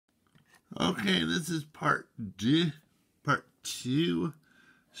Okay, this is part D, part 2.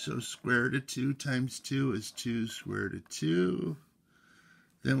 So square root of 2 times 2 is 2 square root of 2.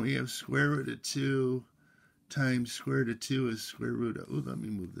 Then we have square root of 2 times square root of 2 is square root of, let me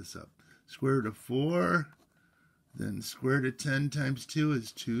move this up. Square root of 4. Then square root of 10 times 2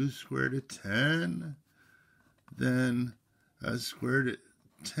 is 2 square root of 10. Then square root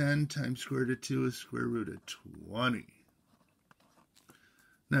of 10 times square root of 2 is square root of 20.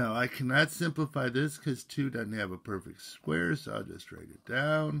 Now, I cannot simplify this because 2 doesn't have a perfect square, so I'll just write it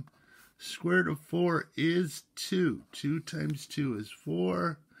down. Square root of 4 is 2. 2 times 2 is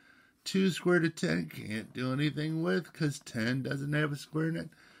 4. 2 square root of 10 can't do anything with because 10 doesn't have a square in it.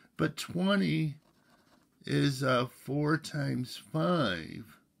 But 20 is 4 times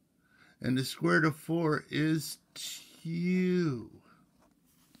 5. And the square root of 4 is 2.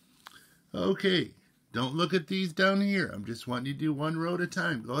 Okay. Don't look at these down here. I'm just wanting you to do one row at a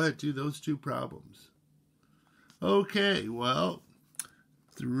time. Go ahead, do those two problems. Okay, well,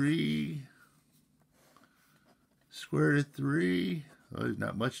 3 square root of 3. Well, there's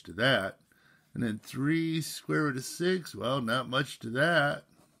not much to that. And then 3 square root of 6. Well, not much to that.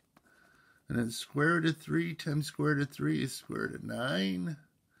 And then square root of 3 times square root of 3 is square root of 9.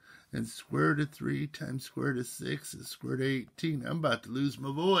 And square root of 3 times square root of 6 is square root of 18. I'm about to lose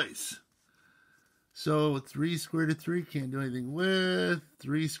my voice. So 3 square root of 3 can't do anything with.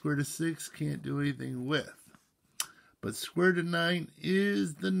 3 square root of 6 can't do anything with. But square root of 9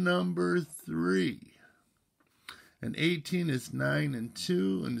 is the number 3. And 18 is 9 and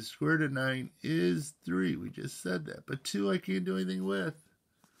 2. And the square root of 9 is 3. We just said that. But 2 I can't do anything with.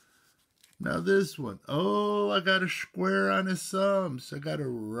 Now this one. Oh, I got a square on a sum. So I got to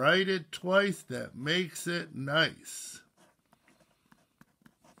write it twice. That makes it nice.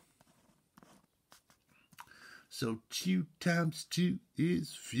 So 2 times 2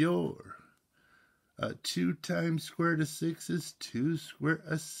 is 4. 2 times square root of 6 is 2 square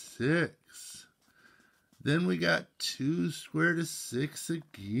root of 6. Then we got 2 square root of 6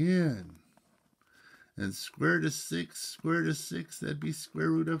 again. And square root of 6, square root of 6, that'd be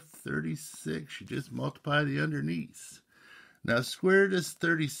square root of 36. You just multiply the underneath. Now square root of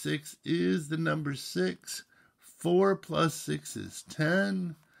 36 is the number 6. 4 plus 6 is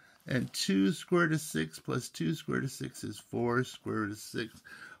 10. And 2 square root of 6 plus 2 square root of 6 is 4 square root of 6.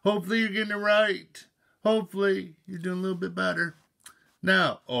 Hopefully you're getting it right. Hopefully you're doing a little bit better.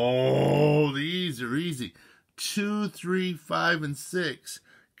 Now, these are easy. 2, 3, 5, and 6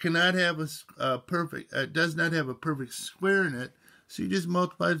 cannot have a perfect, does not have a perfect square in it. So you just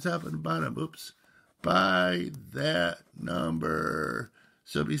multiply the top and the bottom, by that number.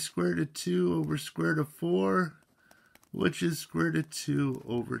 So it'll be square root of 2 over square root of 4. Which is square root of 2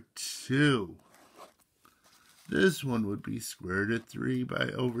 over 2. This one would be square root of 3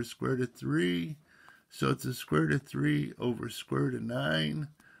 over square root of 3. So it's a square root of 3 over square root of 9,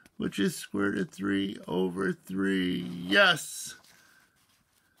 which is square root of 3 over 3. Yes!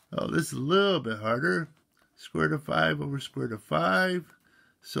 Oh, this is a little bit harder. Square root of 5 over square root of 5.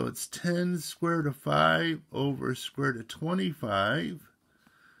 So it's 10 square root of 5 over square root of 25.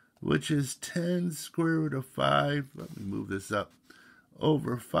 Which is 10 square root of 5, let me move this up,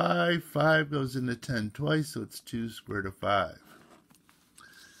 over 5. 5 goes into 10 twice, so it's 2 square root of 5.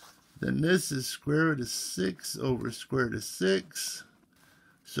 Then this is square root of 6 over square root of 6,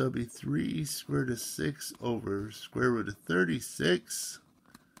 so it'll be 3 square root of 6 over square root of 36.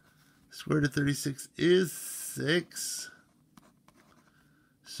 Square root of 36 is 6,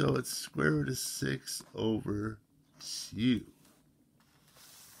 so it's square root of 6 over 2.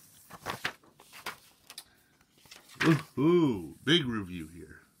 Ooh, big review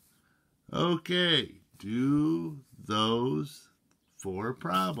here. Okay, do those 4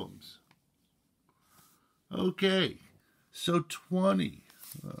 problems. Okay, so 20.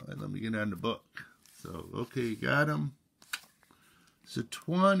 Let me get on the book. So, okay, you got them. So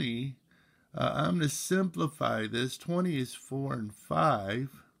 20, I'm going to simplify this. 20 is 4 and 5.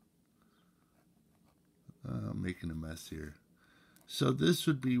 I'm making a mess here. So this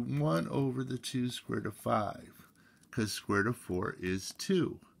would be 1 over the 2 square root of 5, because square root of 4 is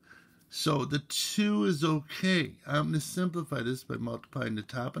 2. So the 2 is okay. I'm going to simplify this by multiplying the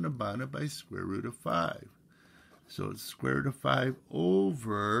top and the bottom by square root of 5. So it's square root of 5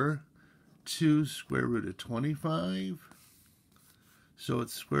 over 2 square root of 25. So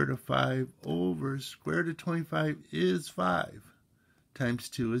it's square root of 5 over square root of 25 is 5. Times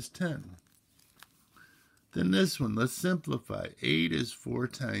 2 is 10. Then this one, let's simplify. 8 is 4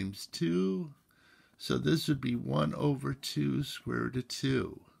 times 2. So this would be 1 over 2 square root of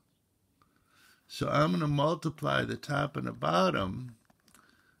 2. So I'm going to multiply the top and the bottom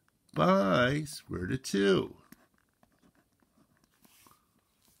by square root of 2.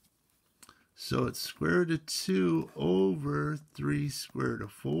 So it's square root of 2 over 3 square root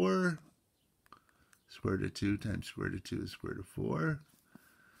of 4. Square root of 2 times square root of 2 is square root of 4.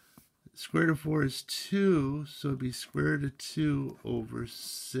 Square root of 4 is 2, so it'd be square root of 2 over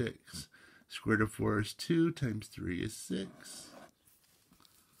 6. Square root of 4 is 2 times 3 is 6.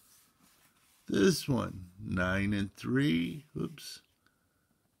 This one, 9 and 3, oops.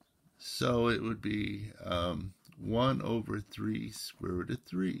 So it would be 1 over 3 square root of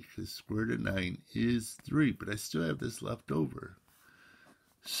 3, because square root of 9 is 3, but I still have this left over.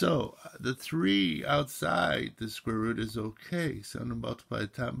 So the 3 outside the square root is okay, so I'm going to multiply the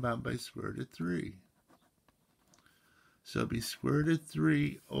top and bottom by square root of 3. So it'll be square root of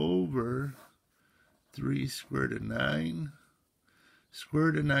 3 over 3 square root of 9. Square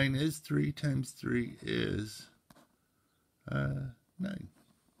root of 9 is 3 times 3 is 9.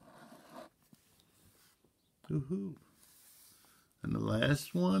 Woohoo. And the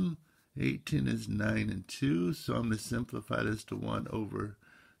last one, 18 is 9 and 2, so I'm going to simplify this to 1 over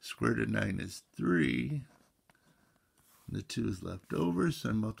square root of 9 is 3. And the 2 is left over, so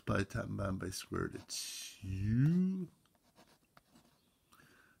I multiply top and bottom by square root of 2.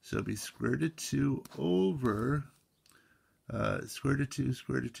 So it'll be square root of 2 over square root of 2,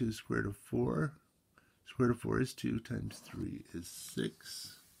 square root of 2, square root of 4. Square root of 4 is 2 times 3 is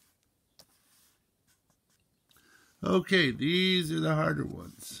 6. Okay, these are the harder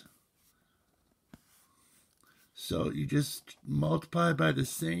ones. So you just multiply by the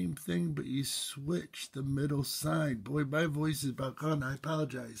same thing, but you switch the middle sign. Boy, my voice is about gone. I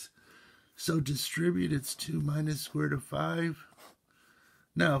apologize. So distribute, it's 2 minus square root of 5.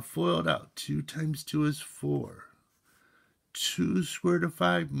 Now FOIL it out. 2 times 2 is 4. 2 square root of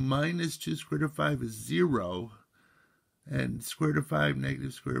 5 minus 2 square root of 5 is 0. And square root of 5,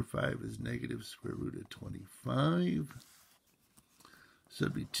 negative square root of 5 is negative square root of 25. So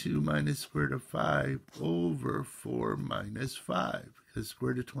it'd be 2 minus square root of 5 over 4 minus 5. Because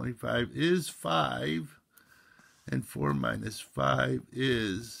square root of 25 is 5. And 4 minus 5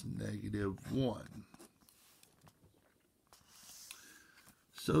 is negative 1.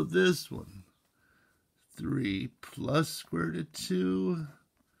 So this one, 3 plus square root of 2,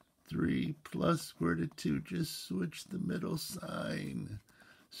 3 plus square root of 2, just switch the middle sign.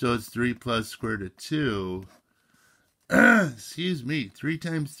 So it's 3 plus square root of 2. Excuse me, 3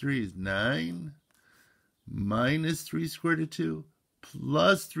 times 3 is 9, minus 3 square root of 2,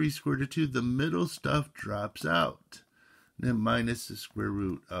 plus 3 square root of 2. The middle stuff drops out. And then minus the square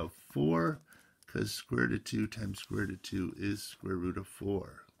root of 4, because square root of 2 times square root of 2 is square root of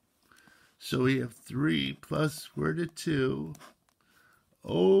 4. So we have 3 plus square root of 2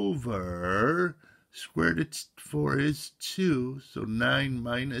 over square root of 4 is 2, so 9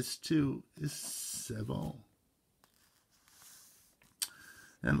 minus 2 is 7.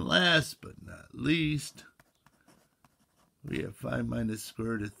 And last but not least, we have 5 minus square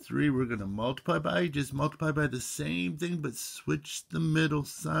root of 3. We're going to multiply by, just multiply by the same thing, but switch the middle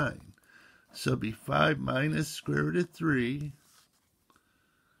sign. So it'll be 5 minus square root of 3.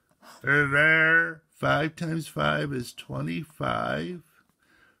 There. 5 times 5 is 25.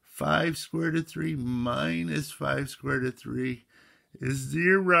 5 square root of 3 minus 5 square root of 3 is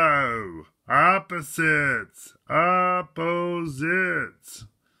 0. Opposites. Opposites.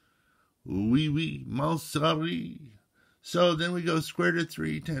 Oui, oui, mon sorry. So then we go square root of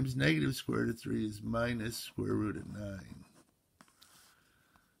 3 times negative square root of 3 is minus square root of 9.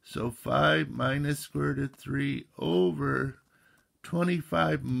 So 5 minus square root of 3 over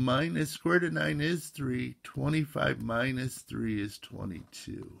 25 minus square root of 9 is 3. 25 minus 3 is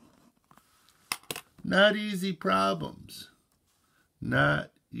 22. Not easy problems.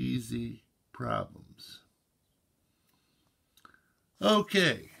 Not easy problems.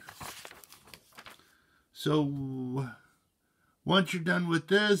 Okay. So once you're done with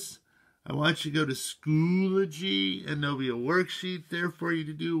this, I want you to go to Schoology, and there'll be a worksheet there for you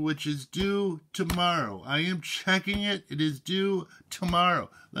to do, which is due tomorrow. I am checking it. It is due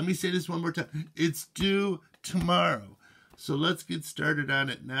tomorrow. Let me say this one more time. It's due tomorrow. So let's get started on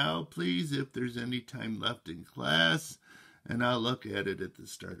it now, please, if there's any time left in class, and I'll look at it at the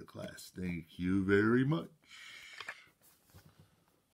start of class. Thank you very much.